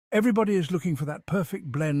Everybody is looking for that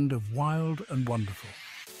perfect blend of wild and wonderful.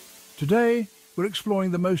 Today, we're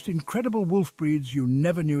exploring the most incredible wolf breeds you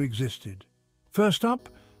never knew existed. First up,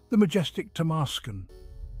 the majestic Tamaskan.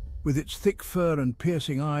 With its thick fur and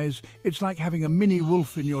piercing eyes, it's like having a mini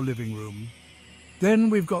wolf in your living room. Then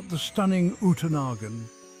we've got the stunning Uttanagan.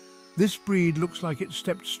 This breed looks like it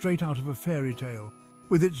stepped straight out of a fairy tale,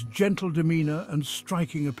 with its gentle demeanor and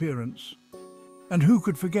striking appearance. And who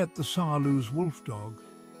could forget the Saarloos wolf dog?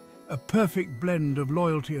 A perfect blend of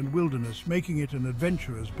loyalty and wilderness, making it an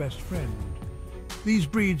adventurer's best friend. These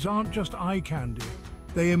breeds aren't just eye candy.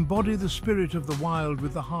 They embody the spirit of the wild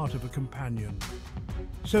with the heart of a companion.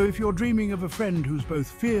 So if you're dreaming of a friend who's both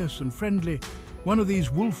fierce and friendly, one of these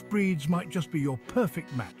wolf breeds might just be your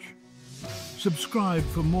perfect match. Subscribe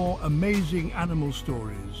for more amazing animal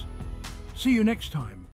stories. See you next time.